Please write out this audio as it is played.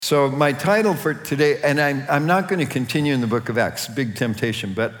So my title for today, and I'm not going to continue in the book of Acts, big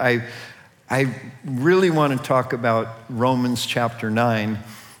temptation, but I really want to talk about Romans chapter 9.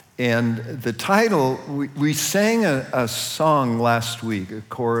 And the title, we sang a song last week, a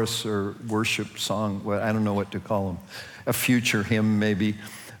chorus or worship song, I don't know what to call them, a future hymn maybe.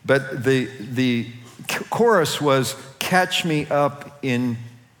 But the chorus was, "Catch me up in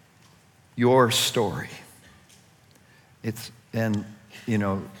your story."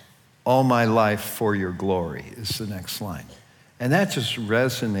 All my life for your glory is the next line. And that just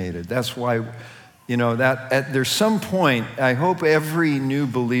resonated. That's why, there's some point, I hope every new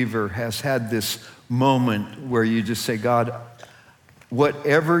believer has had this moment where you just say, God,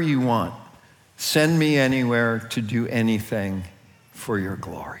 whatever you want, send me anywhere to do anything for your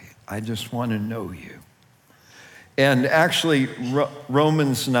glory. I just want to know you. And actually,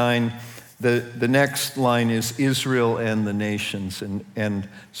 Romans 9, the next line is Israel and the nations. And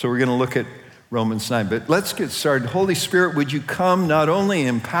so we're going to look at Romans 9. But let's get started. Holy Spirit, would you come not only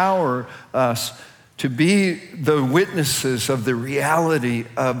empower us to be the witnesses of the reality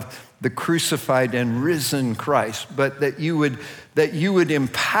of the crucified and risen Christ, but that you would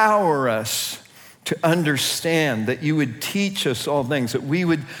empower us to understand, that you would teach us all things, that we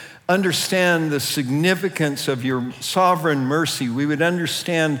would understand the significance of your sovereign mercy. We would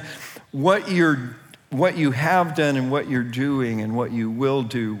understand what you have done and what you're doing and what you will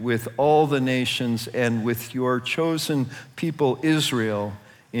do with all the nations and with your chosen people, Israel,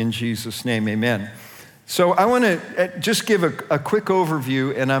 in Jesus' name, amen. So I want to just give a quick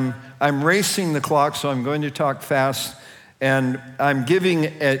overview, and I'm racing the clock, so I'm going to talk fast, and I'm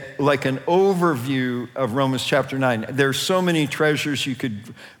giving like an overview of Romans chapter 9. There's so many treasures, you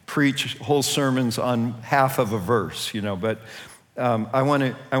could preach whole sermons on half of a verse, but I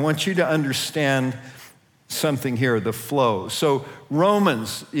want you to understand something here, the flow. So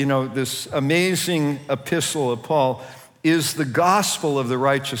Romans, this amazing epistle of Paul is the gospel of the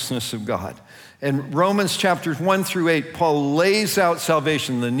righteousness of God. And Romans chapters 1 through 8, Paul lays out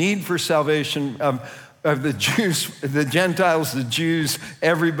salvation, the need for salvation of the Jews, the Gentiles, the Jews,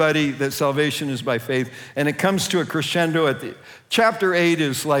 everybody, that salvation is by faith. And it comes to a crescendo at chapter 8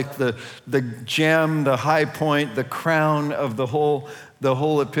 is like the gem, the high point, the crown of the whole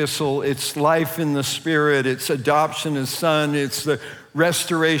epistle. It's life in the Spirit. It's adoption as son. It's the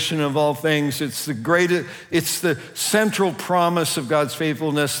restoration of all things. It's the central promise of God's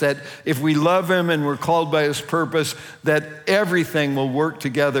faithfulness that if we love him and we're called by his purpose, that everything will work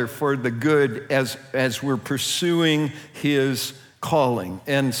together for the good as we're pursuing his calling.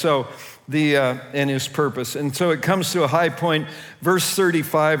 And so and his purpose. And so it comes to a high point, verse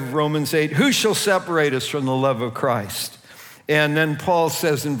 35 of Romans 8, who shall separate us from the love of Christ? And then Paul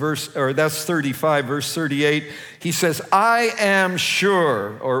says that's 35, verse 38, he says, I am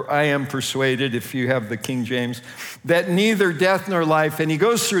sure, or I am persuaded, if you have the King James, that neither death nor life, and he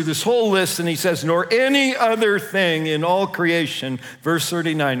goes through this whole list and he says, nor any other thing in all creation, verse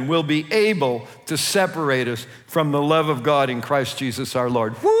 39, will be able to separate us from the love of God in Christ Jesus our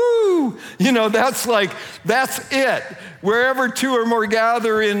Lord. Woo! That's it. Wherever two or more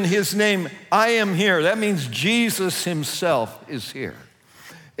gather in his name, I am here. That means Jesus himself is here.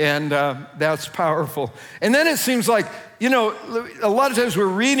 And that's powerful. And then it seems like, a lot of times we're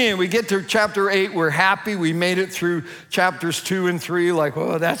reading it, we get to chapter 8, we're happy, we made it through chapters 2 and 3, like,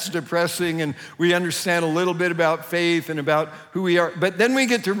 oh, that's depressing, and we understand a little bit about faith and about who we are. But then we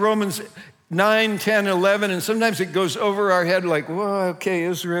get to Romans 9, 10, 11, and sometimes it goes over our head like, whoa, okay,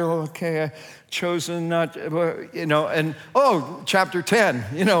 Israel, okay, chosen not, and chapter 10,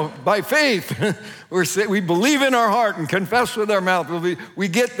 by faith, we believe in our heart and confess with our mouth. We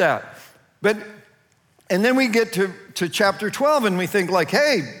get that. And then we get to chapter 12 and we think like,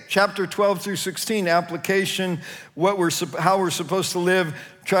 hey, chapter 12 through 16, application, how we're supposed to live.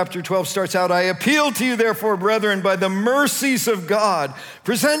 Chapter 12 starts out, I appeal to you, therefore, brethren, by the mercies of God,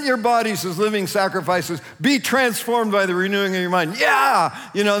 present your bodies as living sacrifices, be transformed by the renewing of your mind. Yeah!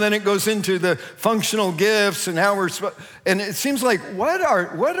 Then it goes into the functional gifts and how and it seems like, what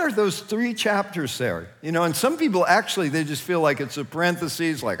are those 3 chapters there? And some people actually, they just feel like it's a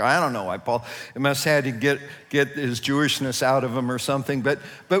parenthesis, like, I don't know why Paul, it must have had to get his Jewishness out of him or something, but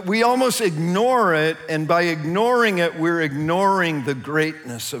we almost ignore it, and by ignoring it, we're ignoring the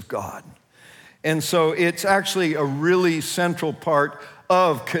greatness of God. And so it's actually a really central part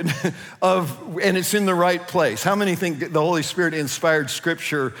of, and it's in the right place. How many think the Holy Spirit inspired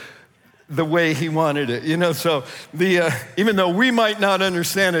scripture the way he wanted it, so even though we might not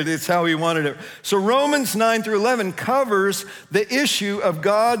understand it, it's how he wanted it. So Romans 9 through 11 covers the issue of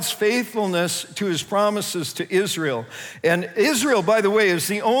God's faithfulness to his promises to Israel. And Israel, by the way, is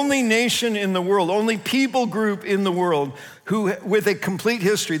the only nation in the world, only people group in the world who, with a complete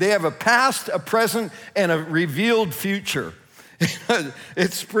history, they have a past, a present, and a revealed future.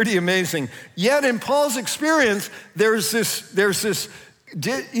 It's pretty amazing. Yet in Paul's experience, there's this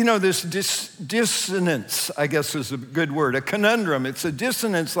dissonance, I guess is a good word, a conundrum. It's a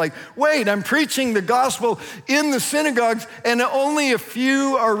dissonance like, wait, I'm preaching the gospel in the synagogues and only a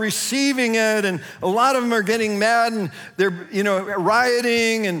few are receiving it, and a lot of them are getting mad and they're,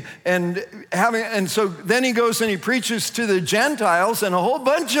 rioting and so then he goes and he preaches to the Gentiles and a whole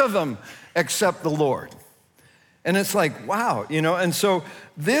bunch of them accept the Lord. And it's like, wow, and so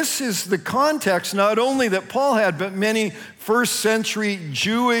this is the context not only that Paul had, but many first century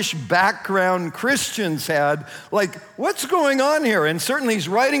Jewish background Christians had. Like, what's going on here? And certainly he's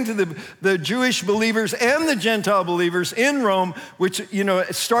writing to the Jewish believers and the Gentile believers in Rome, which,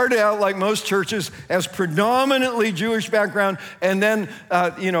 started out like most churches as predominantly Jewish background. And then,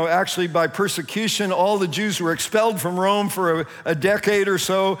 actually by persecution, all the Jews were expelled from Rome for a decade or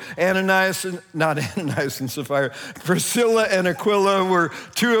so. Not Ananias and Sapphira, Priscilla and Aquila were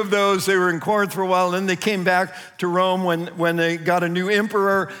two of those. They were in Corinth for a while, and then they came back to Rome when they got a new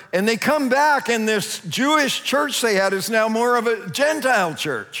emperor. And they come back, and this Jewish church they had is now more of a Gentile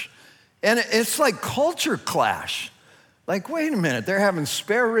church. And it's like culture clash. Like, wait a minute, they're having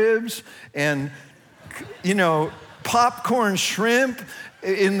spare ribs and, popcorn shrimp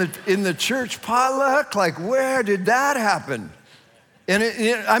in the church potluck. Like, where did that happen? And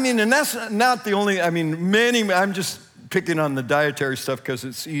and that's not the only, I'm just picking on the dietary stuff because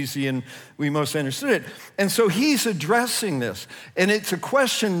it's easy and we most understood it. And so he's addressing this. And it's a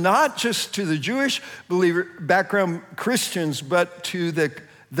question not just to the Jewish background Christians, but to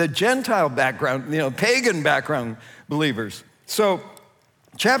the Gentile background, pagan background believers. So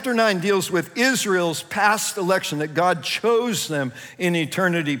chapter 9 deals with Israel's past election, that God chose them in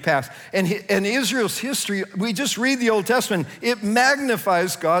eternity past. And Israel's history, we just read the Old Testament, it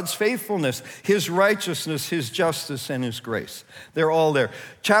magnifies God's faithfulness, his righteousness, his justice, and his grace. They're all there.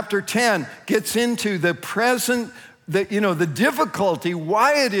 Chapter 10 gets into the present, the difficulty,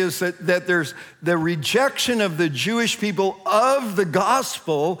 why it is that there's the rejection of the Jewish people of the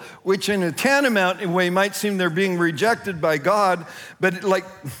gospel, which in a tantamount way might seem they're being rejected by God, but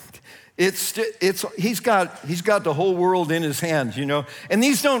he's got the whole world in his hands, And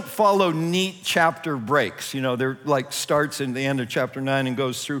these don't follow neat chapter breaks, they're like starts in the end of chapter 9 and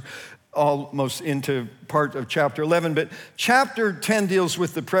goes through almost into part of chapter 11. But chapter 10 deals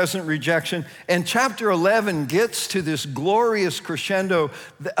with the present rejection, and chapter 11 gets to this glorious crescendo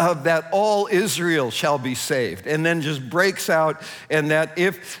of that all Israel shall be saved, and then just breaks out, and that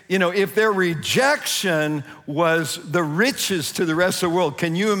if their rejection was the riches to the rest of the world,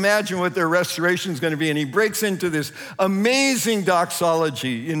 can you imagine what their restoration is going to be? And he breaks into this amazing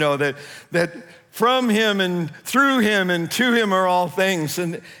doxology, that from him and through him and to him are all things,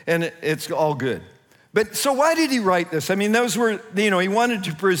 and it's all good. But so why did he write this? Those were, he wanted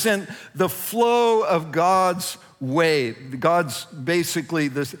to present the flow of God's way, God's basically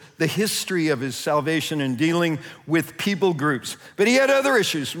the history of his salvation and dealing with people groups. But he had other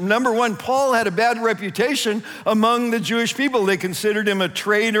issues. Number one, Paul had a bad reputation among the Jewish people. They considered him a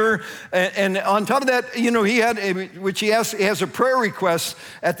traitor. And on top of that, he has a prayer request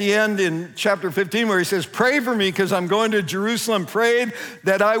at the end in chapter 15 where he says, pray for me because I'm going to Jerusalem, prayed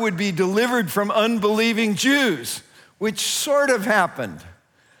that I would be delivered from unbelieving Jews, which sort of happened.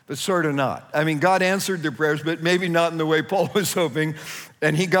 But sort of not. God answered their prayers, but maybe not in the way Paul was hoping.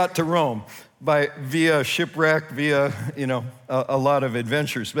 And he got to Rome via shipwreck, via a lot of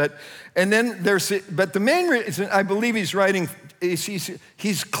adventures. But the main reason I believe he's writing is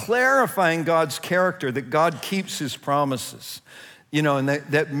he's clarifying God's character, that God keeps his promises. And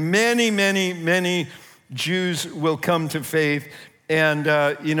that many, many, many Jews will come to faith. And,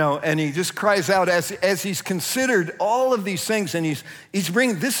 and he just cries out as he's considered all of these things, and he's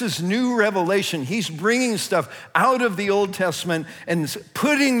bringing, this is new revelation. He's bringing stuff out of the Old Testament and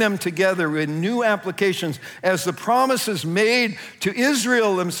putting them together in new applications as the promises made to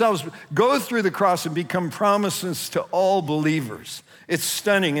Israel themselves go through the cross and become promises to all believers. It's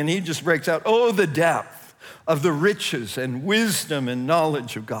stunning, and he just breaks out, oh, the depth of the riches and wisdom and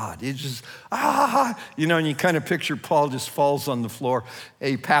knowledge of God. It's just, and you kind of picture Paul just falls on the floor.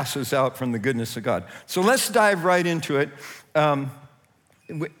 He passes out from the goodness of God. So let's dive right into it.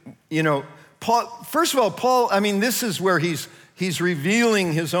 Paul, first of all, Paul, this is where he's he's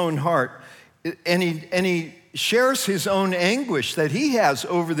revealing his own heart, and he shares his own anguish that he has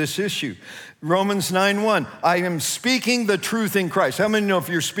over this issue. Romans 9:1, I am speaking the truth in Christ. How many know if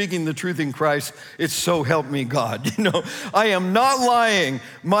you're speaking the truth in Christ, it's so help me God? I am not lying.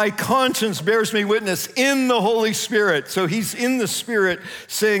 My conscience bears me witness in the Holy Spirit. So he's in the Spirit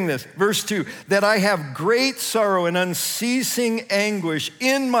saying this. Verse 2, that I have great sorrow and unceasing anguish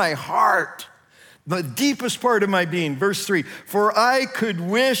in my heart, the deepest part of my being. Verse 3, for I could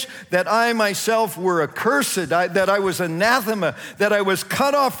wish that I myself were accursed, that I was anathema, that I was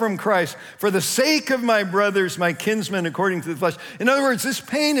cut off from Christ for the sake of my brothers, my kinsmen according to the flesh. In other words, this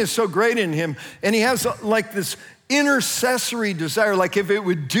pain is so great in him, and he has like this intercessory desire, like if it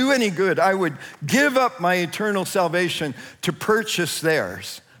would do any good, I would give up my eternal salvation to purchase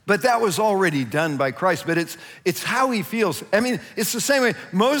theirs. But that was already done by Christ. But it's how he feels. I mean, it's the same way.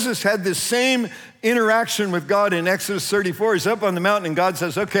 Moses had this same interaction with God in Exodus 34. He's up on the mountain and God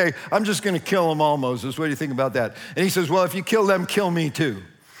says, okay, I'm just going to kill them all, Moses. What do you think about that? And he says, well, if you kill them, kill me too.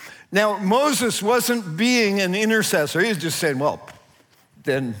 Now, Moses wasn't being an intercessor. He was just saying, well,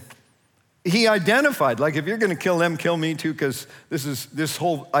 then he identified, like, if you're going to kill them, kill me too, because this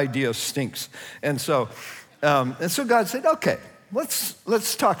whole idea stinks. And so God said, okay.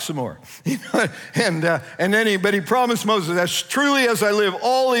 Let's talk some more. And then he promised Moses, as truly as I live,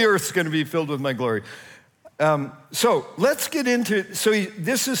 all the earth's going to be filled with my glory. So let's get into,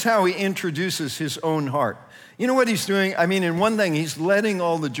 this is how he introduces his own heart. You know what he's doing? I mean, in one thing, he's letting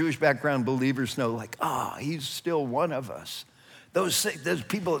all the Jewish background believers know, like, he's still one of us. Those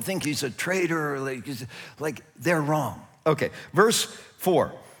people that think he's a traitor, like they're wrong. Okay, verse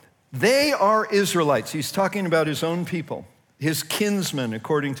 4. They are Israelites. He's talking about his own people. His kinsmen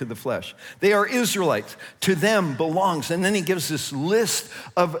according to the flesh. They are Israelites. To them belongs. And then he gives this list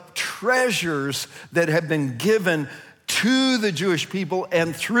of treasures that have been given to the Jewish people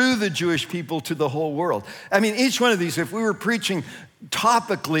and through the Jewish people to the whole world. I mean, each one of these, if we were preaching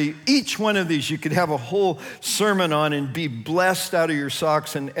topically, each one of these you could have a whole sermon on and be blessed out of your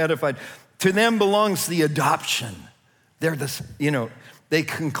socks and edified. To them belongs the adoption. They're this, they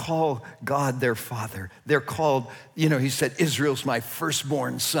can call God their father. They're called, he said, Israel's my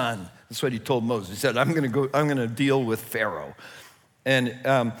firstborn son. That's what he told Moses. He said, I'm going to deal with Pharaoh. And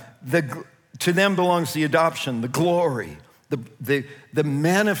to them belongs the adoption, the glory, the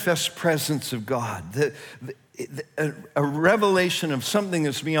manifest presence of God, a revelation of something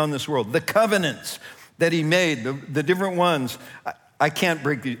that's beyond this world, the covenants that he made, the different ones. I can't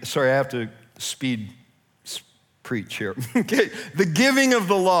I have to preach here. Okay. The giving of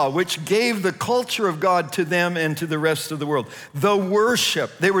the law, which gave the culture of God to them and to the rest of the world. The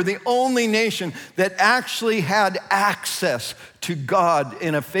worship. They were the only nation that actually had access to God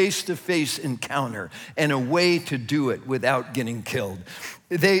in a face-to-face encounter and a way to do it without getting killed.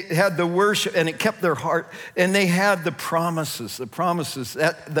 They had the worship, and it kept their heart, and they had the promises,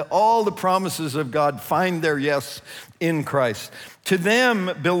 all the promises of God find their yes in Christ. To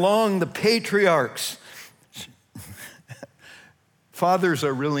them belong the patriarchs. Fathers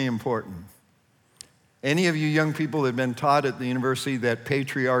are really important. Any of you young people that have been taught at the university that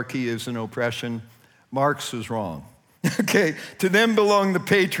patriarchy is an oppression, Marx is wrong. Okay, to them belong the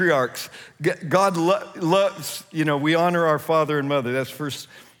patriarchs. God loves, we honor our father and mother. That's first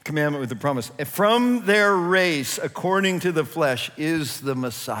commandment with the promise. And from their race, according to the flesh, is the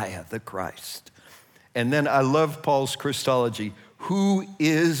Messiah, the Christ. And then I love Paul's Christology, who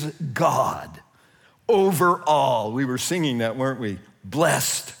is God over all. We were singing that, weren't we?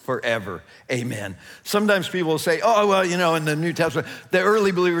 Blessed forever. Amen. Sometimes people will say, in the New Testament, the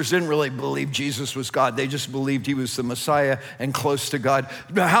early believers didn't really believe Jesus was God. They just believed he was the Messiah and close to God.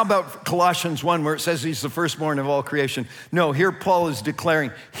 Now, how about Colossians 1, where it says he's the firstborn of all creation? No, here Paul is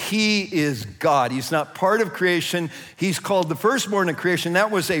declaring he is God. He's not part of creation. He's called the firstborn of creation.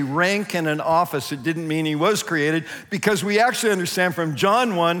 That was a rank and an office. It didn't mean he was created, because we actually understand from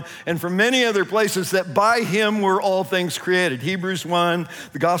John 1 and from many other places that by him were all things created. Hebrews 1,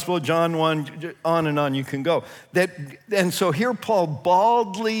 the Gospel of John 1, on and on you can go. And so here Paul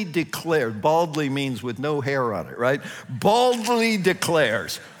baldly declared, baldly means with no hair on it, right? Baldly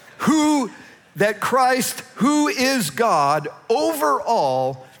declares that Christ, who is God over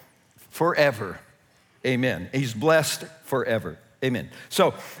all forever. Amen. He's blessed forever. Amen.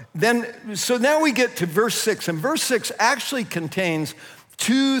 So now we get to verse 6, and verse 6 actually contains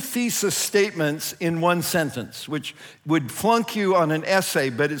two thesis statements in one sentence, which would flunk you on an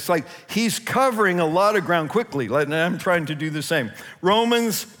essay, but it's like he's covering a lot of ground quickly, and I'm trying to do the same.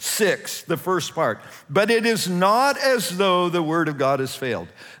 Romans 6, the first part. But it is not as though the word of God has failed.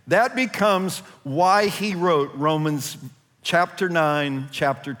 That becomes why he wrote Romans chapter 9,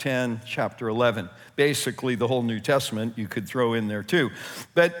 chapter 10, chapter 11. Basically, the whole New Testament you could throw in there too.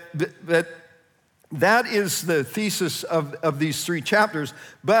 But that is the thesis of these 3 chapters.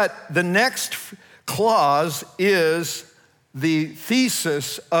 But the next clause is the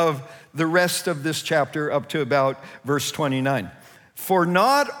thesis of the rest of this chapter up to about verse 29. For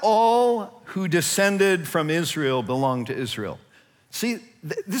not all who descended from Israel belong to Israel. See,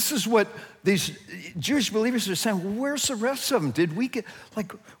 this is what these Jewish believers are saying. Well, where's the rest of them? Did we get,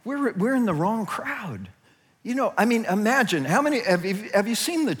 like, we're in the wrong crowd. You know, I mean, imagine, how many, have you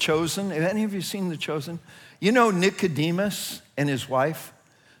seen The Chosen? Have any of you seen The Chosen? You know Nicodemus and his wife?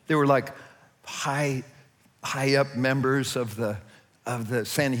 They were like high up members of the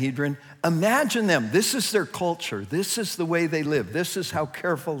Sanhedrin. Imagine them. This is their culture. This is the way they live. This is how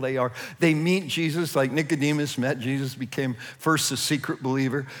careful they are. They meet Jesus, like Nicodemus met Jesus, became first a secret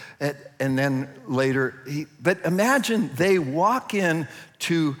believer, and then later. But imagine they walk in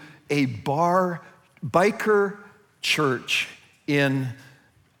to a biker church in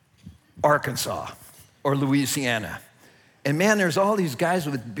Arkansas or Louisiana. And man, there's all these guys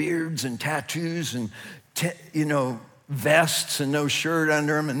with beards and tattoos and, vests and no shirt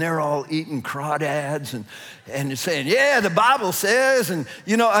under them, and they're all eating crawdads and saying, yeah, the Bible says, and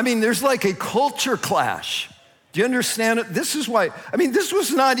there's like a culture clash. Do you understand it? This is why, this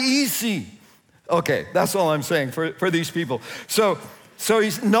was not easy. Okay, that's all I'm saying for these people. So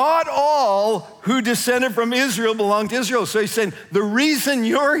he's not all who descended from Israel belong to Israel. So he's saying the reason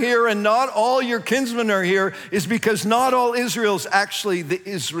you're here and not all your kinsmen are here is because not all Israel is actually the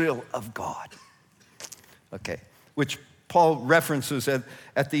Israel of God. Okay, which Paul references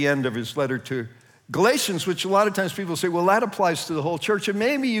at the end of his letter to Galatians, which a lot of times people say, well, that applies to the whole church. And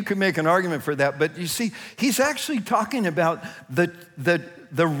maybe you could make an argument for that. But you see, he's actually talking about the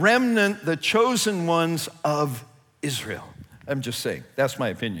remnant, the chosen ones of Israel. I'm just saying, that's my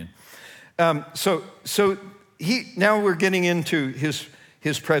opinion. Now we're getting into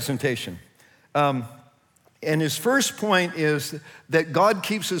his presentation. And his first point is that God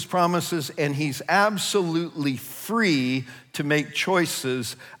keeps his promises and he's absolutely free to make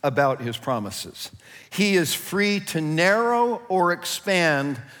choices about his promises. He is free to narrow or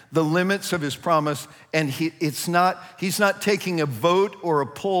expand the limits of his promise, and he's not taking a vote or a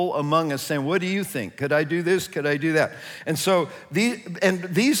poll among us saying, what do you think? Could I do this? Could I do that? And so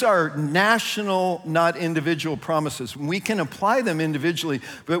these are national, not individual promises. We can apply them individually,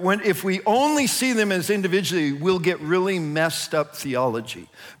 but if we only see them as individually, we'll get really messed up theology.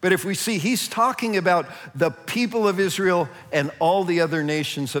 But if we see he's talking about the people of Israel and all the other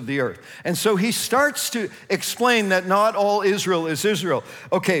nations of the earth. And so he starts to explain that not all Israel is Israel.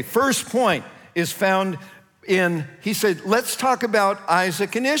 Okay, first point is found in, he said, let's talk about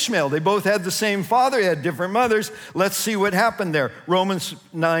Isaac and Ishmael. They both had the same father, they had different mothers. Let's see what happened there. Romans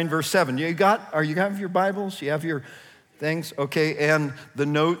 9, verse 7. You have your Bibles? You have your things? Okay, and the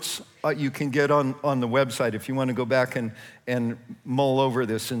notes you can get on the website if you want to go back and mull over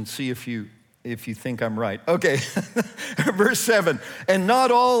this and see if you think I'm right. Okay, verse 7. And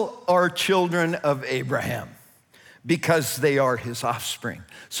not all are children of Abraham, because they are his offspring.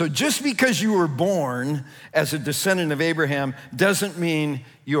 So just because you were born as a descendant of Abraham doesn't mean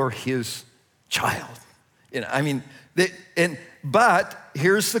you're his child. But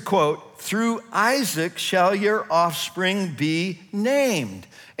here's the quote, through Isaac shall your offspring be named.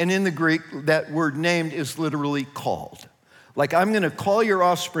 And in the Greek, that word named is literally called. Like, I'm going to call your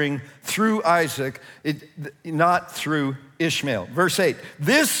offspring through Isaac, not through Ishmael. Verse 8,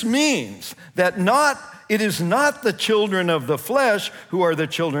 this means that it is not the children of the flesh who are the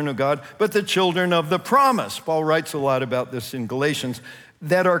children of God, but the children of the promise. Paul writes a lot about this in Galatians,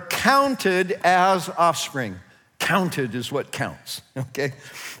 that are counted as offspring. Counted is what counts, okay?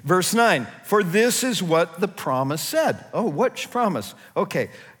 Verse 9, for this is what the promise said. Oh, what promise? Okay,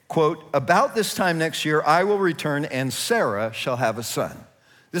 quote, about this time next year, I will return and Sarah shall have a son.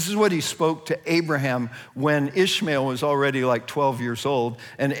 This is what he spoke to Abraham when Ishmael was already like 12 years old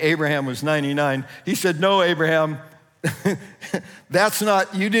and Abraham was 99. He said, no, Abraham,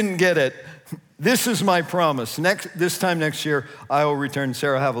 you didn't get it. This is my promise. This time next year, I will return,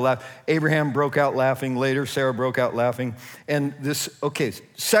 Sarah have a laugh. Abraham broke out laughing. Later, Sarah broke out laughing. And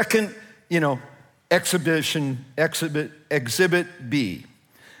second, exhibit B.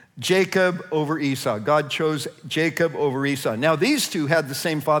 Jacob over Esau. God chose Jacob over Esau. Now, these two had the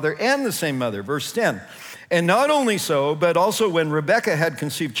same father and the same mother. Verse 10. And not only so, but also when Rebekah had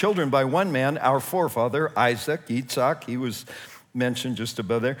conceived children by one man, our forefather, Isaac, Yitzhak, he was mentioned just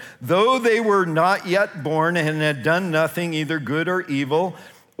above there, though they were not yet born and had done nothing, either good or evil,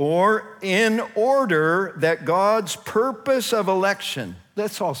 or in order that God's purpose of election,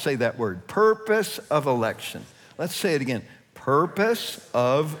 let's all say that word, purpose of election. Let's say it again, purpose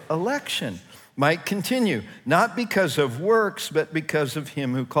of election might continue, not because of works, but because of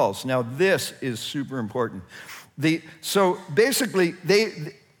him who calls. Now, this is super important. So basically,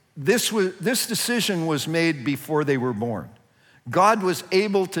 this decision was made before they were born. God was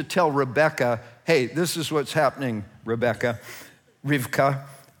able to tell Rebekah, hey, this is what's happening, Rivka.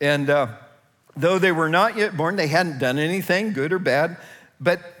 And though they were not yet born, they hadn't done anything, good or bad,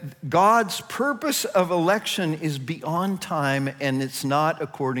 but God's purpose of election is beyond time, and it's not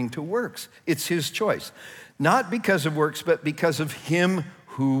according to works. It's his choice. Not because of works, but because of him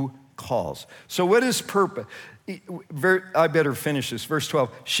who calls. So what is purpose? I better finish this. Verse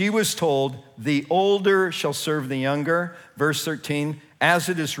 12, she was told, the older shall serve the younger. Verse 13, as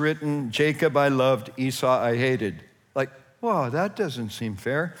it is written, Jacob I loved, Esau I hated. Like, wow, that doesn't seem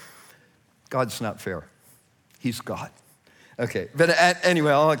fair. God's not fair. He's God. Okay, but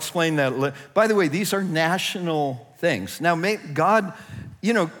anyway, I'll explain that. By the way, these are national things. Now, God,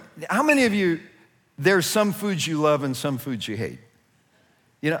 how many of you, there's some foods you love and some foods you hate?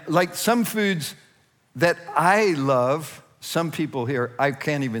 Like some foods that I love, some people here, I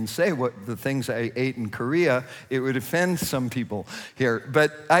can't even say what the things I ate in Korea, it would offend some people here,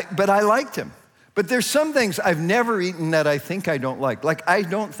 but I liked them. But there's some things I've never eaten that I think I don't like. Like I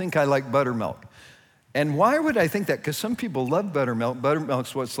don't think I like buttermilk. And why would I think that? Because some people love buttermilk.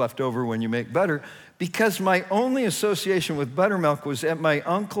 Buttermilk's what's left over when you make butter. Because my only association with buttermilk was at my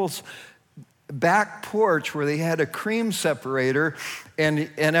uncle's back porch where they had a cream separator. And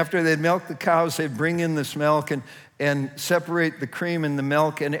after they'd milk the cows, they'd bring in this milk and separate the cream and the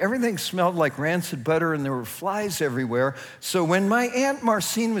milk. And everything smelled like rancid butter and there were flies everywhere. So when my Aunt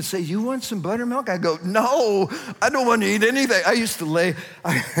Marcine would say, you want some buttermilk? I go, no, I don't want to eat anything. I used to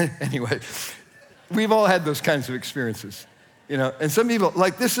anyway. We've all had those kinds of experiences, and some people,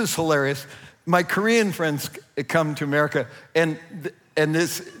 like this is hilarious. My Korean friends come to America and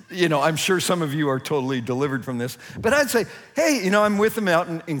this, I'm sure some of you are totally delivered from this, but I'd say, hey, I'm with them out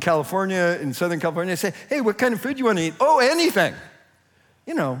in California, in Southern California. I say, hey, what kind of food do you want to eat? Oh, anything.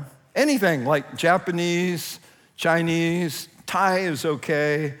 Anything like Japanese, Chinese, Thai is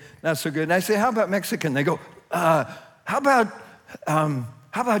okay, not so good. And I say, how about Mexican? They go, how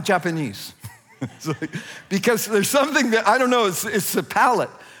about Japanese? Because there's something that, I don't know, it's the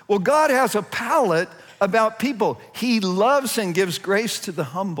palate. Well, God has a palate about people. He loves and gives grace to the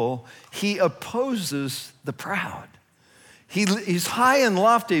humble. He opposes the proud. He's high and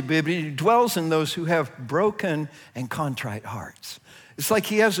lofty, but he dwells in those who have broken and contrite hearts. It's like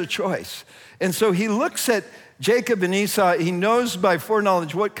he has a choice. And so he looks at Jacob and Esau. He knows by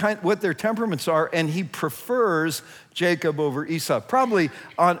foreknowledge what their temperaments are, and he prefers Jacob over Esau, probably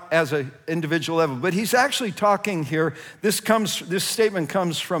as an individual level. But he's actually talking here, this statement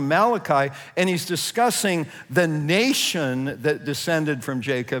comes from Malachi, and he's discussing the nation that descended from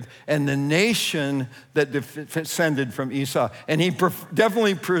Jacob and the nation that descended from Esau. And he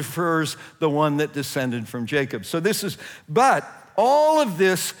definitely prefers the one that descended from Jacob. But all of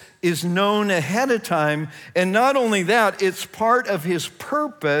this is known ahead of time, and not only that, it's part of his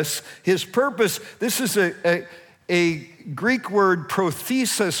purpose. His purpose, this is a Greek word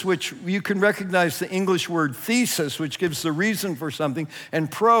prothesis, which you can recognize the English word thesis, which gives the reason for something, and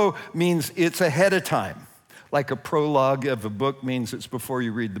pro means it's ahead of time. Like a prologue of a book means it's before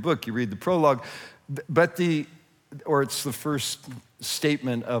you read the book, you read the prologue, or it's the first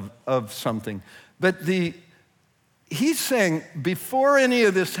statement of something. But he's saying, before any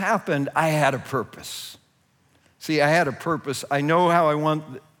of this happened, I had a purpose. See, I had a purpose. I know how I want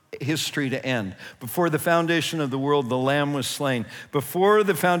history to end. Before the foundation of the world, the Lamb was slain. Before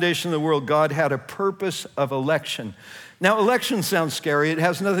the foundation of the world, God had a purpose of election. Now, election sounds scary. It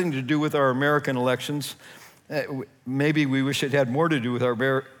has nothing to do with our American elections. Maybe we wish it had more to do with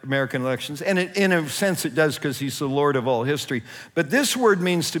our American elections. And in a sense, it does, because he's the Lord of all history. But this word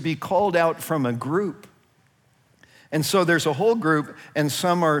means to be called out from a group. And so there's a whole group, and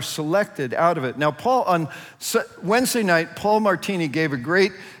some are selected out of it. Now, on Wednesday night, Paul Martini gave a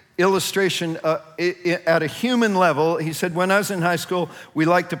great illustration at a human level. He said, when I was in high school, we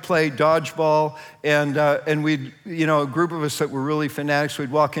liked to play dodgeball, and we'd, a group of us that were really fanatics,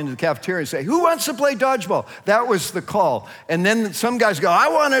 we'd walk into the cafeteria and say, who wants to play dodgeball? That was the call. And then some guys go, I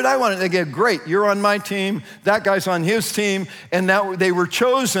want it. They go, great, you're on my team, that guy's on his team, and they were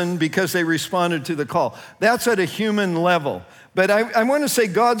chosen because they responded to the call. That's at a human level. But I want to say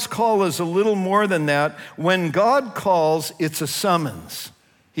God's call is a little more than that. When God calls, it's a summons.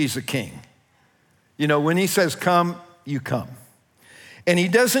 He's a king. When he says come, you come. And he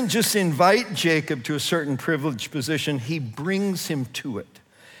doesn't just invite Jacob to a certain privileged position, he brings him to it.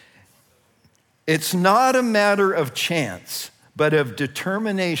 It's not a matter of chance, but of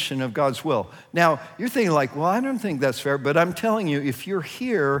determination of God's will. Now, you're thinking like, well, I don't think that's fair, but I'm telling you, if you're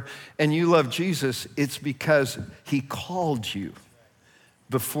here and you love Jesus, it's because he called you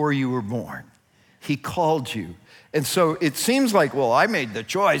before you were born. He called you. And so it seems like, well, I made the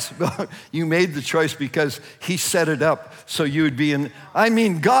choice. You made the choice because he set it up so you would be in. I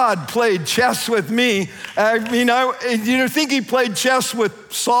mean, God played chess with me. You think he played chess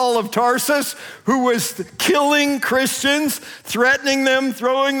with Saul of Tarsus, who was killing Christians, threatening them,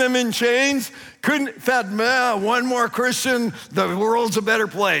 throwing them in chains? One more Christian, the world's a better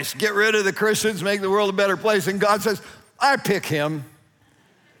place. Get rid of the Christians, make the world a better place. And God says, I pick him.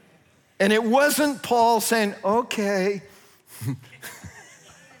 And it wasn't Paul saying, okay,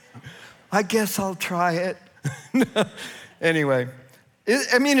 I guess I'll try it. Anyway,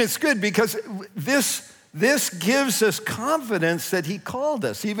 it's good because this gives us confidence that he called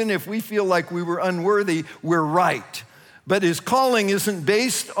us. Even if we feel like we were unworthy, we're right. But his calling isn't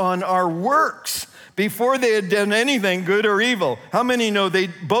based on our works before they had done anything good or evil. How many know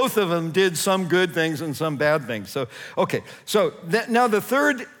both of them did some good things and some bad things? So now the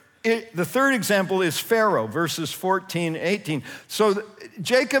third example is Pharaoh, verses 14, 18. So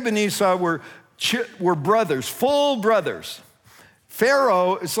Jacob and Esau were brothers, full brothers.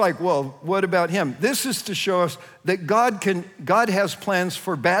 Pharaoh is like, well, what about him? This is to show us that God has plans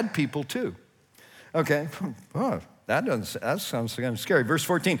for bad people too. Okay, that sounds kind of scary. Verse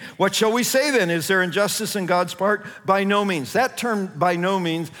 14, what shall we say then? Is there injustice in God's part? By no means. That term, by no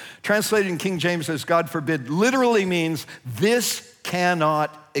means, translated in King James as God forbid, literally means this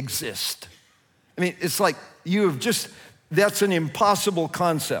cannot exist. It's like that's an impossible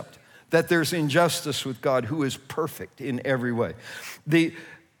concept, that there's injustice with God who is perfect in every way.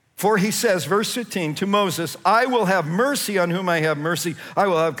 For he says, verse 15, to Moses, I will have mercy on whom I have mercy. I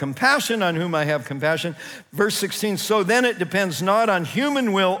will have compassion on whom I have compassion. Verse 16, so then it depends not on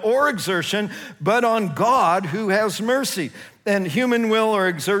human will or exertion, but on God who has mercy. And human will or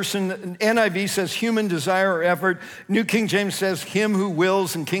exertion, NIV says human desire or effort. New King James says him who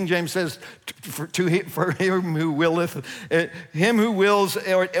wills, and King James says for him who willeth, him who wills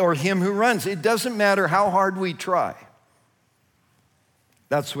or him who runs. It doesn't matter how hard we try.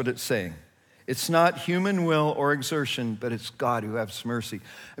 That's what it's saying. It's not human will or exertion, but it's God who has mercy.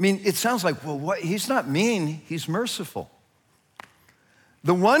 It sounds like, well, what? He's not mean, he's merciful.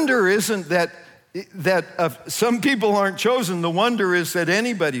 The wonder isn't that some people aren't chosen. The wonder is that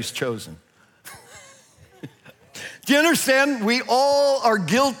anybody's chosen. Do you understand? We all are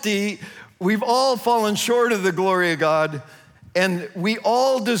guilty. We've all fallen short of the glory of God, and we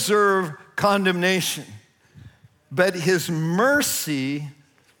all deserve condemnation. But his mercy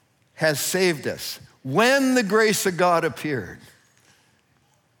has saved us. When the grace of God appeared,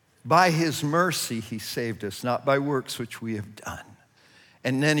 by his mercy he saved us, not by works which we have done.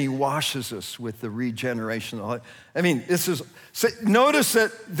 And then he washes us with the regeneration of the Holy. Notice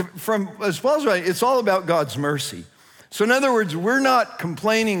that as Paul's writing, it's all about God's mercy. So in other words, we're not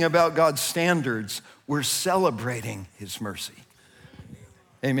complaining about God's standards, we're celebrating his mercy.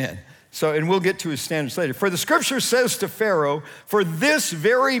 Amen. And we'll get to his standards later. For the scripture says to Pharaoh, for this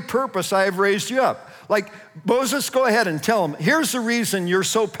very purpose I have raised you up. Like, Moses, go ahead and tell him, here's the reason you're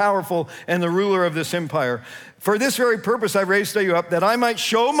so powerful and the ruler of this empire. For this very purpose I raised you up, that I might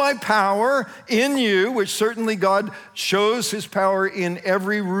show my power in you, which certainly God shows his power in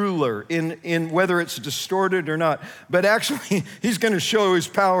every ruler, in whether it's distorted or not. But actually, he's going to show his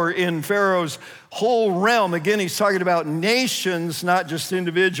power in Pharaoh's whole realm. Again, he's talking about nations, not just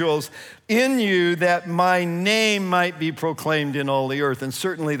individuals. In you, that my name might be proclaimed in all the earth. And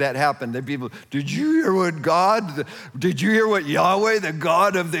certainly that happened. The people, did you hear what Yahweh, the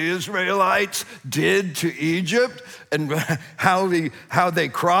God of the Israelites, did to Egypt? And how they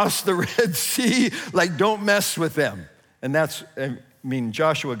crossed the Red Sea? Like, don't mess with them. And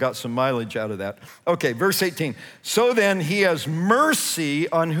Joshua got some mileage out of that. Okay, verse 18. So then he has mercy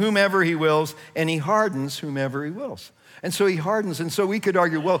on whomever he wills, and he hardens whomever he wills. And so he hardens. And so we could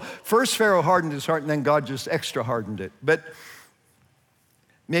argue, well, first Pharaoh hardened his heart, and then God just extra hardened it. But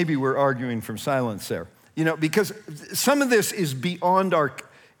maybe we're arguing from silence there. Because some of this is beyond our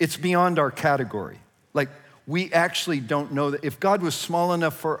category. Like, we actually don't know that. If God was small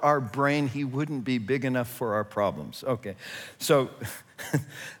enough for our brain, he wouldn't be big enough for our problems. Okay, so,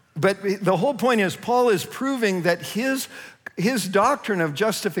 but the whole point is Paul is proving that his his doctrine of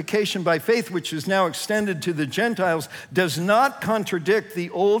justification by faith, which is now extended to the Gentiles, does not contradict the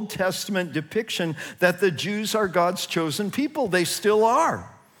Old Testament depiction that the Jews are God's chosen people. They still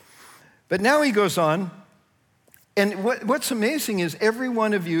are. But now he goes on, and what's amazing is every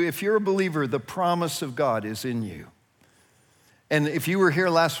one of you, if you're a believer, the promise of God is in you. And if you were here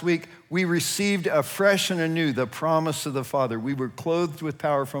last week, we received afresh and anew the promise of the Father. We were clothed with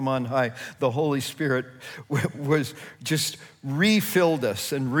power from on high. The Holy Spirit was just refilled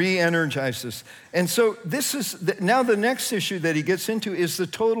us and re-energized us. And so this is, now the next issue that he gets into is the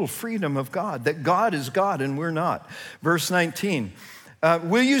total freedom of God, that God is God and we're not. Verse 19,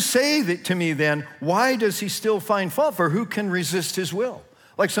 will you say that to me then, why does he still find fault? For who can resist his will?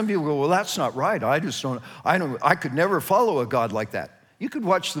 Like some people go, well, that's not right. I could never follow a God like that. You could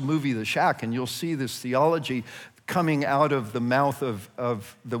watch the movie The Shack and you'll see this theology coming out of the mouth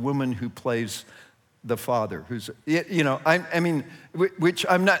of the woman who plays the father, who's, which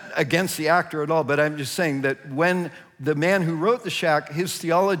I'm not against the actor at all, but I'm just saying that when the man who wrote The Shack, his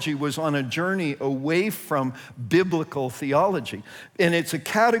theology was on a journey away from biblical theology. And it's a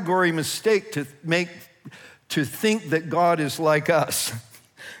category mistake to think that God is like us.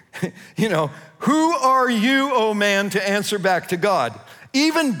 Who are you, O man, to answer back to God?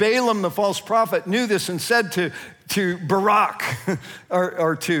 Even Balaam, the false prophet, knew this and said to Barak,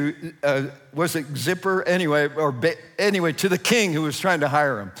 or to, was it Zipper? Anyway, to the king who was trying to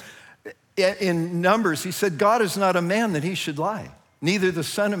hire him. In Numbers, he said, God is not a man that he should lie, neither the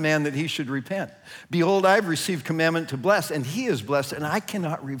son of man that he should repent. Behold, I've received commandment to bless, and he is blessed, and I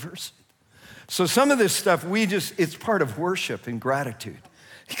cannot reverse it. So some of this stuff, it's part of worship and gratitude.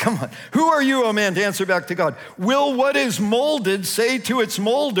 Come on. Who are you, O man, to answer back to God? Will what is molded say to its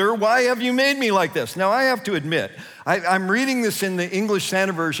molder, why have you made me like this? Now, I have to admit, I'm reading this in the English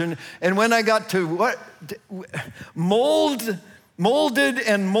Standard Version, and when I got to molded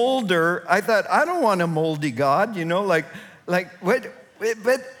and molder, I thought, I don't want a moldy God, like what?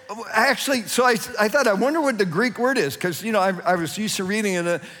 But actually, so I thought, I wonder what the Greek word is, because, I was used to reading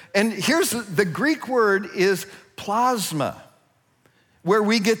it, and here's the Greek word is plasma, where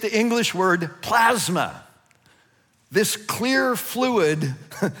we get the English word plasma, this clear fluid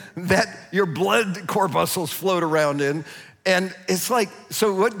that your blood corpuscles float around in. And it's like,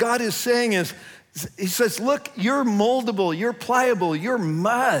 so what God is saying is, he says, look, you're moldable, you're pliable, you're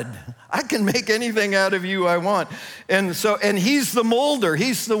mud. I can make anything out of you I want. And he's the molder.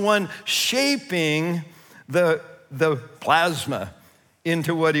 He's the one shaping the plasma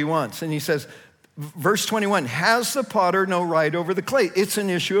into what he wants. And he says, verse 21, has the potter no right over the clay? It's an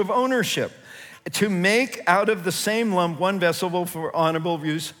issue of ownership. To make out of the same lump one vessel for honorable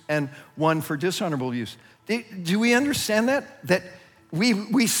use and one for dishonorable use. Do we understand that? That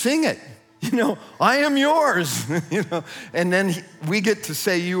we sing it, I am yours, and then we get to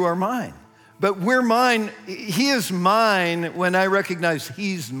say, you are mine. But we're mine, he is mine when I recognize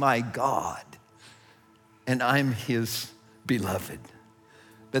he's my God and I'm his beloved.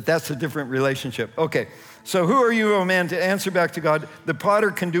 But that's a different relationship. Okay, so who are you, O man, to answer back to God? The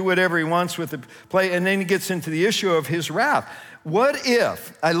potter can do whatever he wants with the clay, and then he gets into the issue of his wrath. What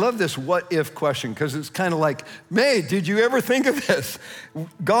if, I love this what if question, because it's kind of like, May, did you ever think of this?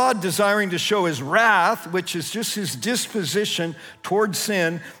 God desiring to show his wrath, which is just his disposition toward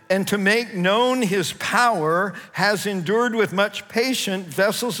sin, and to make known his power, has endured with much patience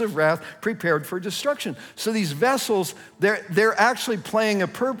vessels of wrath prepared for destruction. So these vessels, they're actually playing a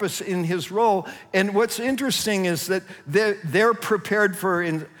purpose in his role. And what's interesting is that they're prepared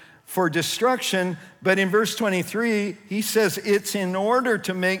for destruction, but in verse 23, he says, it's in order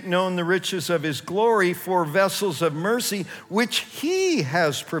to make known the riches of his glory for vessels of mercy, which he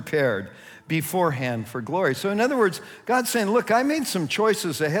has prepared beforehand for glory. So in other words, God's saying, look, I made some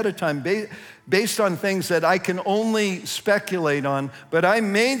choices ahead of time based on things that I can only speculate on, but I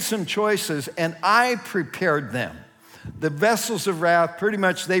made some choices and I prepared them. The vessels of wrath, pretty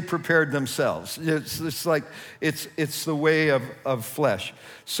much they prepared themselves. It's like, it's the way of flesh.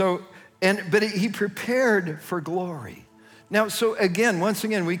 So, but he prepared for glory. Now, so once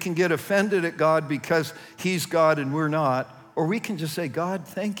again, we can get offended at God because he's God and we're not, or we can just say, God,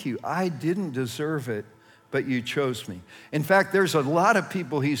 thank you. I didn't deserve it, but you chose me. In fact, there's a lot of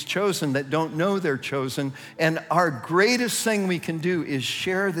people he's chosen that don't know they're chosen, and our greatest thing we can do is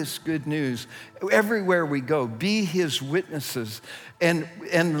share this good news everywhere we go. Be his witnesses, and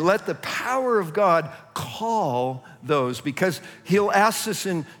let the power of God call those, because he'll ask us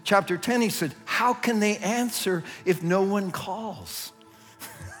in chapter 10, he said, how can they answer if no one calls?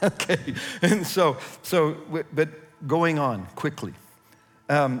 Okay, and but going on quickly.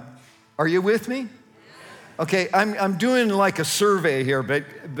 Are you with me? Okay, I'm doing like a survey here,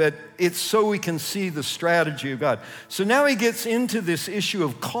 but it's so we can see the strategy of God. So now he gets into this issue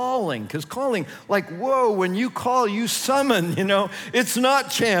of calling, because calling, like, whoa, when you call, you summon, It's not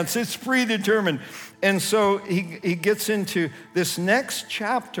chance, it's predetermined. And so he gets into this next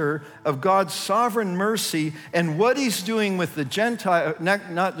chapter of God's sovereign mercy and what he's doing with the Gentiles,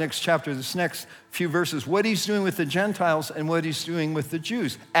 not next chapter, this next few verses, what he's doing with the Gentiles and what he's doing with the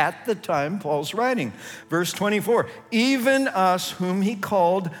Jews at the time Paul's writing. Verse 24, even us whom he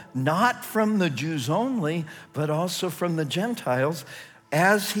called not from the Jews only, but also from the Gentiles,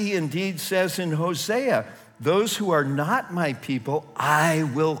 as he indeed says in Hosea, those who are not my people, I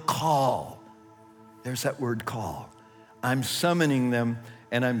will call. There's that word call. I'm summoning them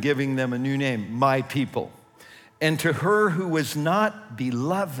and I'm giving them a new name, my people. And to her who was not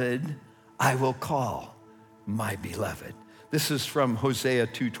beloved, I will call my beloved. This is from Hosea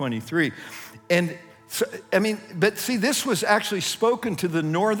 2:23. And so, but see, this was actually spoken to the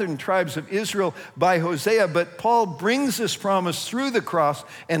northern tribes of Israel by Hosea, but Paul brings this promise through the cross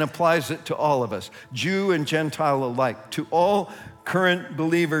and applies it to all of us, Jew and Gentile alike, to all current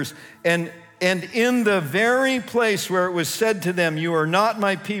believers. And in the very place where it was said to them, you are not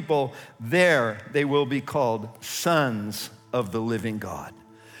my people, there they will be called sons of the living God.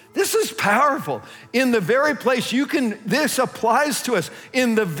 This is powerful. In the very place this applies to us.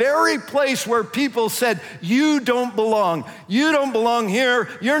 In the very place where people said, you don't belong. You don't belong here.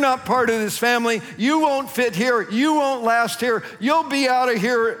 You're not part of this family. You won't fit here. You won't last here. You'll be out of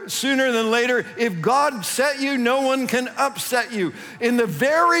here sooner than later. If God set you, no one can upset you. In the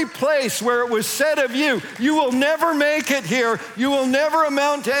very place where it was said of you, you will never make it here. You will never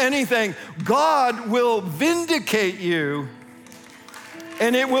amount to anything. God will vindicate you.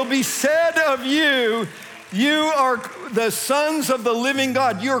 And it will be said of you, you are the sons of the living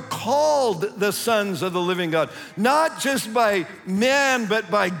God. You're called the sons of the living God, not just by man, but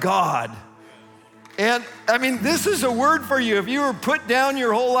by God. And this is a word for you. If you were put down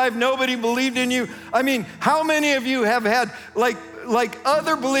your whole life, nobody believed in you. How many of you have had, like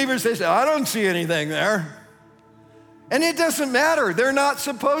other believers, they say, I don't see anything there. And it doesn't matter. They're not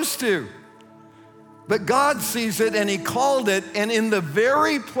supposed to. But God sees it and he called it, and in the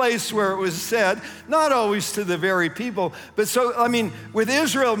very place where it was said, not always to the very people, but with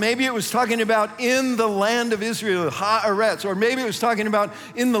Israel, maybe it was talking about in the land of Israel, Haaretz, or maybe it was talking about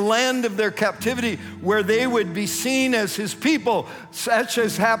in the land of their captivity where they would be seen as his people, such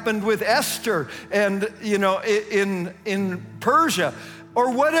as happened with Esther and, in Persia.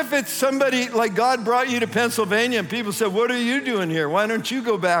 Or what if it's somebody like God brought you to Pennsylvania and people said, what are you doing here? Why don't you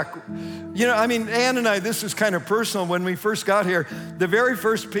go back? Ann and I, this is kind of personal. When we first got here, the very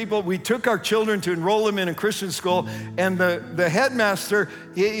first people, we took our children to enroll them in a Christian school, and the headmaster,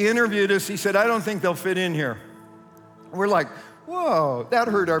 he interviewed us. He said, I don't think they'll fit in here. We're like, whoa, that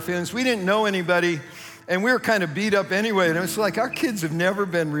hurt our feelings. We didn't know anybody, and we were kind of beat up anyway. And it's like, our kids have never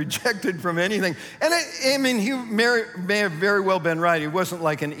been rejected from anything. And he may have very well been right. He wasn't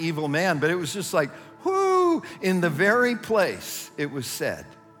like an evil man, but it was just like, whoo, in the very place it was said,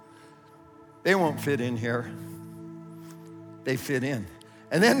 they won't fit in here. They fit in.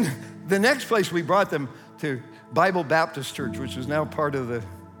 And then the next place we brought them to, Bible Baptist Church, which is now part of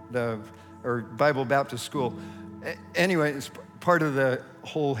or Bible Baptist School. Anyway, it's part of the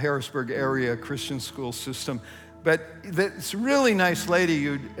whole Harrisburg area Christian school system. But this really nice lady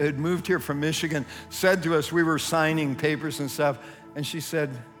who had moved here from Michigan said to us, we were signing papers and stuff, and she said,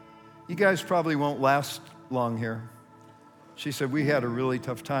 you guys probably won't last long here. She said, we had a really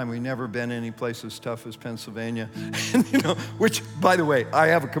tough time. We've never been any place as tough as Pennsylvania. And, which, by the way, I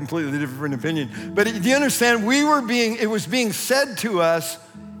have a completely different opinion. But do you understand? It was being said to us,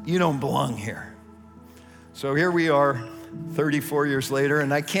 you don't belong here. So here we are, 34 years later,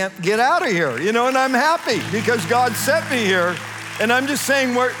 and I can't get out of here, and I'm happy because God sent me here. And I'm just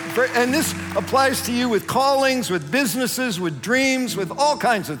saying, and this applies to you with callings, with businesses, with dreams, with all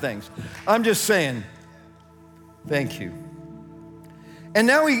kinds of things. I'm just saying, thank you. And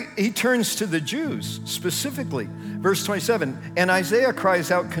now he turns to the Jews specifically. Verse 27, and Isaiah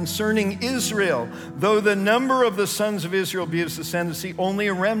cries out concerning Israel, though the number of the sons of Israel be his descendancy, only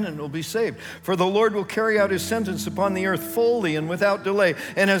a remnant will be saved. For the Lord will carry out his sentence upon the earth fully and without delay.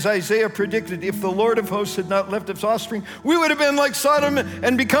 And as Isaiah predicted, if the Lord of hosts had not left its offspring, we would have been like Sodom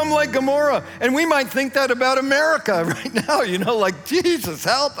and become like Gomorrah. And we might think that about America right now, like, Jesus,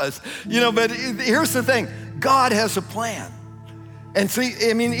 help us. But here's the thing, God has a plan. And see,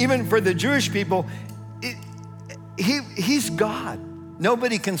 even for the Jewish people, he's God.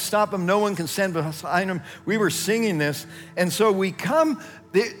 Nobody can stop him. No one can stand behind him. We were singing this. And so we come,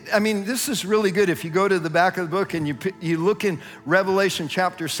 this is really good. If you go to the back of the book and you look in Revelation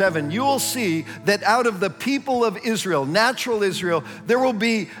chapter 7, you will see that out of the people of Israel, natural Israel, there will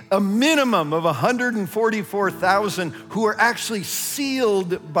be a minimum of 144,000 who are actually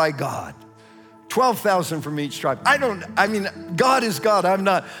sealed by God. 12,000 from each tribe. God is God.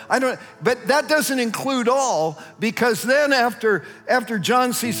 But that doesn't include all, because then after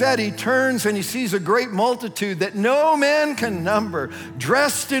John sees that, he turns and he sees a great multitude that no man can number,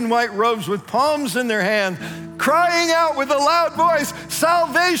 dressed in white robes with palms in their hands, crying out with a loud voice,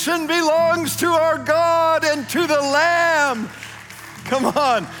 "Salvation belongs to our God and to the Lamb." Come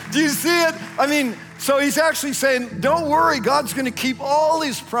on, do you see it? So he's actually saying, don't worry, God's gonna keep all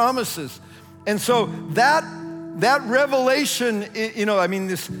his promises. And so that revelation,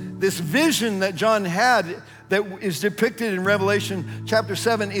 this vision that John had that is depicted in Revelation chapter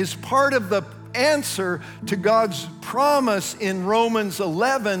 7 is part of the answer to God's promise in Romans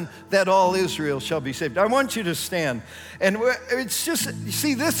 11 that all Israel shall be saved. I want you to stand. And it's just, you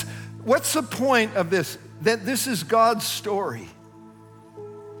see this, what's the point of this? That this is God's story.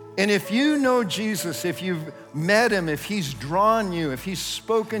 And if you know Jesus, if you've met him, if he's drawn you, if he's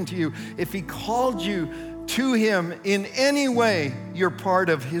spoken to you, if he called you to him in any way, you're part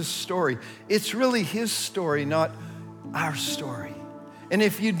of his story. It's really his story, not our story. And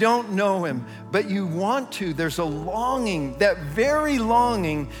if you don't know him, but you want to, there's a longing. That very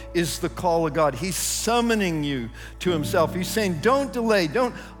longing is the call of God. He's summoning you to himself. He's saying, don't delay.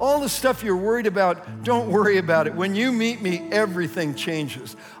 All the stuff you're worried about, don't worry about it. When you meet me, everything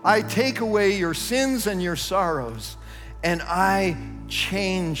changes. I take away your sins and your sorrows, and I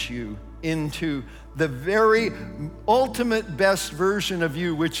change you into the very ultimate best version of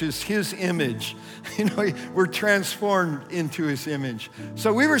you, which is his image. We're transformed into his image.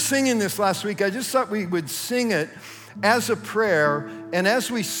 So we were singing this last week. I just thought we would sing it as a prayer. And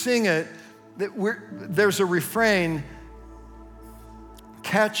as we sing it, there's a refrain,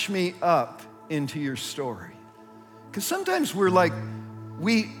 catch me up into your story. Because sometimes we're like,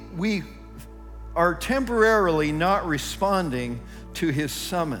 we are temporarily not responding to his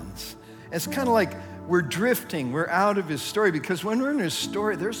summons. It's kind of like we're drifting, we're out of his story, because when we're in his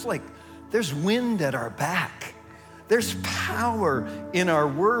story, there's wind at our back. There's power in our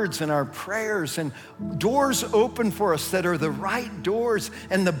words and our prayers, and doors open for us that are the right doors,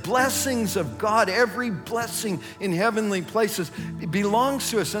 and the blessings of God, every blessing in heavenly places belongs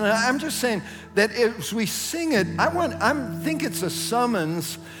to us. And I'm just saying that as we sing it, I think it's a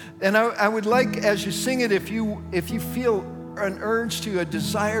summons, and I would like, as you sing it, if you feel an urge to, a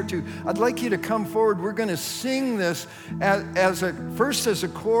desire to, I'd like you to come forward. We're going to sing this first as a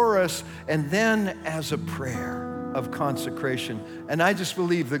chorus and then as a prayer of consecration. And I just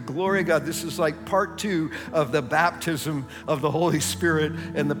believe the glory of God, this is like part 2 of the baptism of the Holy Spirit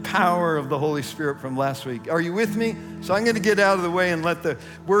and the power of the Holy Spirit from last week. Are you with me? So I'm going to get out of the way and let the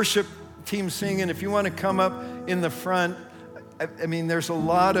worship team sing. And if you want to come up in the front, there's a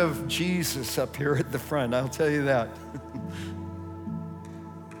lot of Jesus up here at the front, I'll tell you that.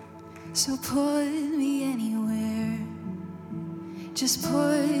 So put me anywhere, just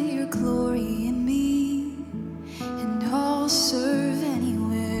put your glory in me, and I'll serve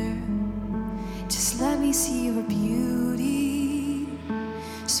anywhere. Just let me see your beauty.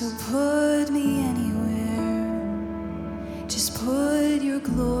 So put me anywhere, just put your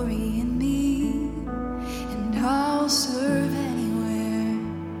glory in me, and I'll serve anywhere.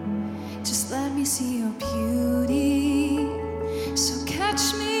 Just let me see your beauty. So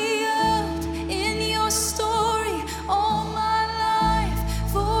catch me up in your story all my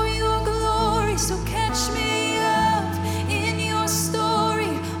life for your glory. So catch me up in your story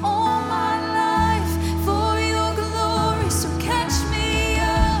all my life for your glory. So catch me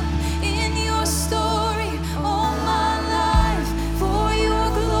up in your story all my life for your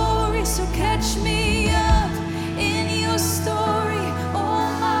glory. So catch me up in your story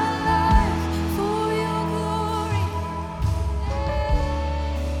all my life for your glory.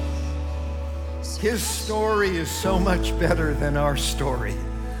 His story is so much better than our story.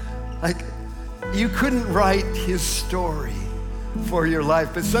 Like, you couldn't write his story for your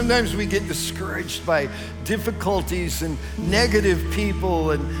life, but sometimes we get discouraged by difficulties and negative people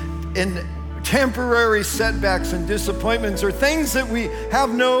and temporary setbacks and disappointments, or things that we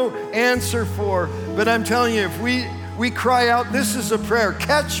have no answer for. But I'm telling you, if we cry out, this is a prayer,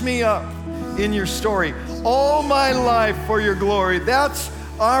 catch me up in your story all my life for your glory. That's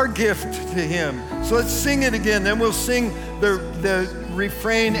our gift to him. So let's sing it again. Then we'll sing the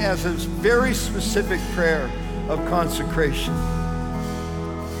refrain as a very specific prayer of consecration.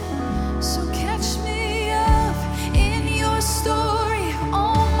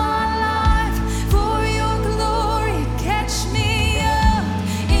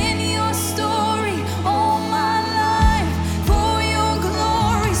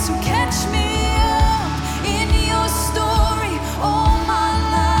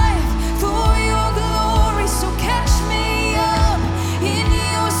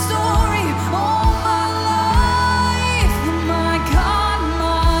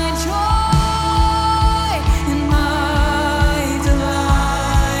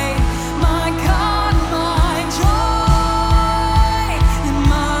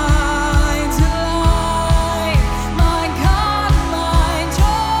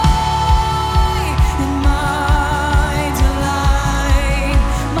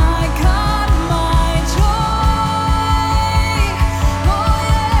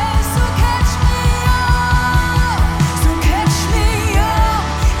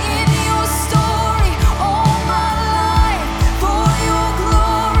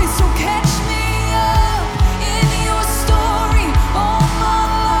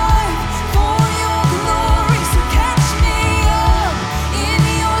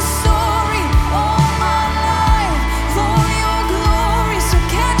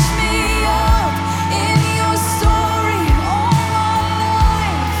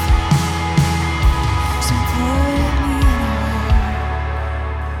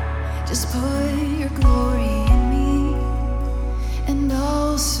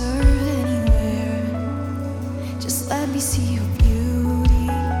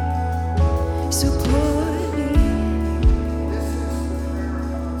 So put me. This is the prayer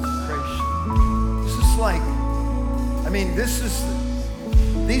of consecration. This is like, I mean,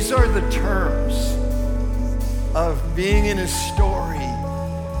 these are the terms of being in his story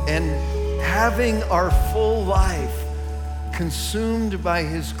and having our full life consumed by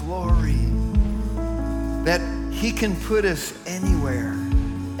his glory, that he can put us anywhere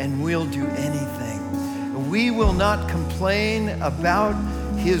and we'll do anything. We will not complain about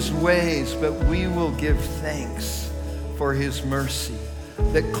his ways, but we will give thanks for his mercy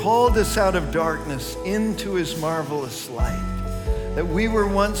that called us out of darkness into his marvelous light, that we were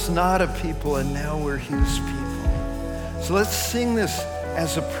once not a people and now we're his people. So let's sing this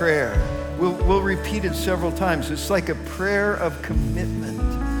as a prayer. We'll repeat it several times. It's like a prayer of commitment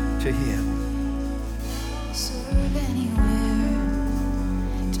to him. Serve anywhere.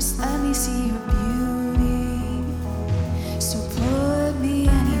 Just let me see your beauty. So put me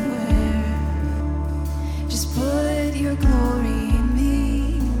anywhere. Just put your glory in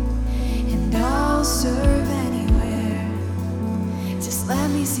me, and I'll serve anywhere. Just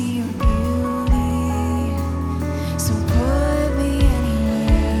let me see your beauty. So put me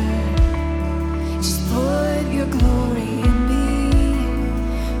anywhere. Just put your glory in me,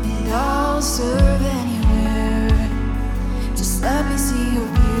 and I'll serve anywhere. Just let me see your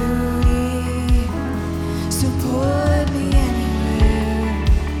beauty. So put me anywhere.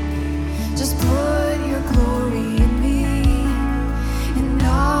 Just put your glory in me, and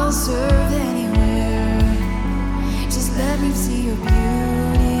I'll serve anywhere. Just let me see your beauty.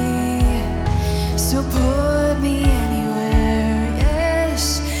 So put me anywhere,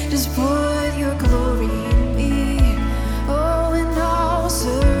 yes. Just put your glory in me. Oh, and I'll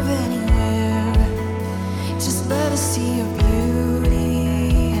serve anywhere. Just let us see your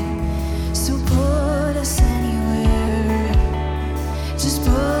beauty. So put us anywhere. Just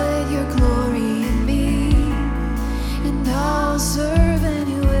put your glory in me, and I'll serve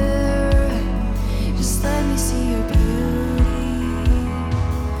anywhere. Just let me see your beauty.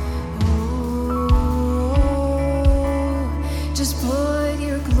 Oh, just put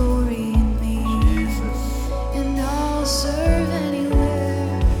your glory in me, Jesus, and I'll serve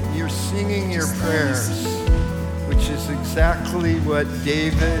anywhere. you're singing your prayers, which is exactly what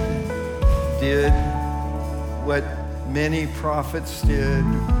David did, what many prophets did,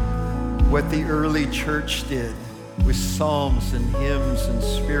 what the early church did with psalms and hymns and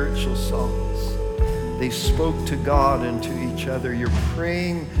spiritual songs. They spoke to God and to each other. You're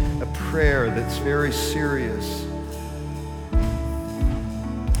praying a prayer that's very serious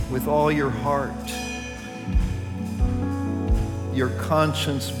with all your heart, your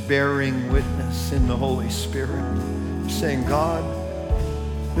conscience bearing witness in the Holy Spirit, saying, God,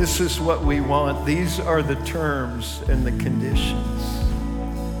 this is what we want. These are the terms and the conditions.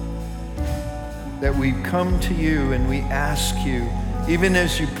 That we come to you and we ask you, even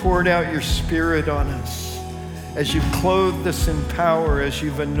as you poured out your Spirit on us, as you've clothed us in power, as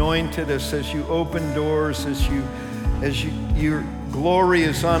you've anointed us, as you open doors, as your glory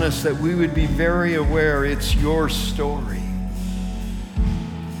is on us, that we would be very aware it's your story.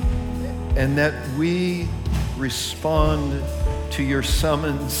 And that we respond to your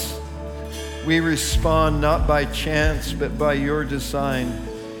summons. We respond not by chance, but by your design,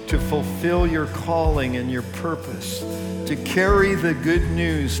 to fulfill your calling and your purpose, to carry the good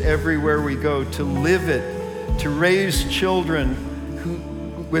news everywhere we go, to live it, to raise children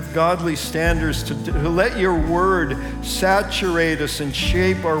with godly standards, to let your word saturate us and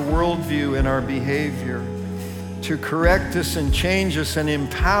shape our worldview and our behavior, to correct us and change us and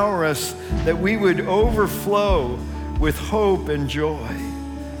empower us, that we would overflow with hope and joy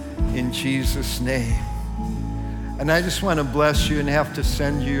in Jesus' name. And I just want to bless you and have to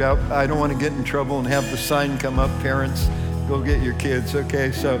send you out. I don't want to get in trouble and have the sign come up, parents, go get your kids,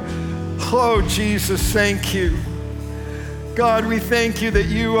 okay? So, oh, Jesus, thank you. God, we thank you that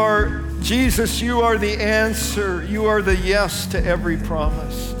you are, Jesus, you are the answer. You are the yes to every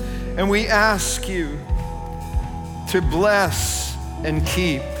promise. And we ask you to bless and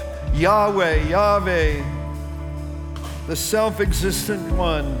keep Yahweh, Yahweh, the self-existent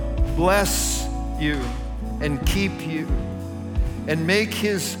one, bless you and keep you, and make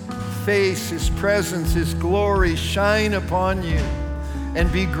his face, his presence, his glory shine upon you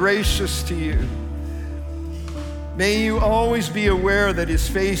and be gracious to you. May you always be aware that his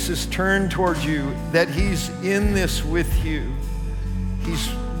face is turned toward you, that he's in this with you.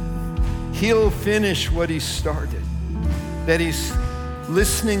 He'll finish what he started, that he's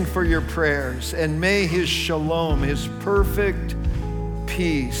listening for your prayers, and may his shalom, his perfect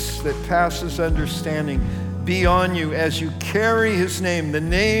peace that passes understanding, be on you as you carry his name, the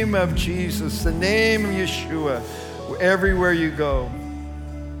name of Jesus, the name of Yeshua, everywhere you go,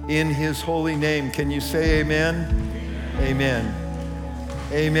 in his holy name. Can you say amen? Amen.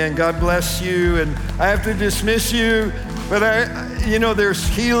 Amen. God bless you. And I have to dismiss you, but there's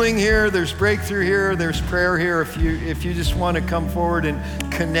healing here, there's breakthrough here, there's prayer here. If you just want to come forward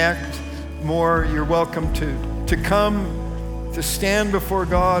and connect more, you're welcome to come, to stand before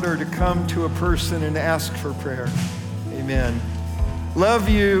God, or to come to a person and ask for prayer. Amen. Love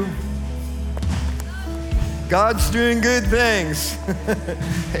you. God's doing good things.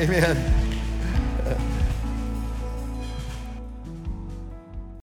 Amen.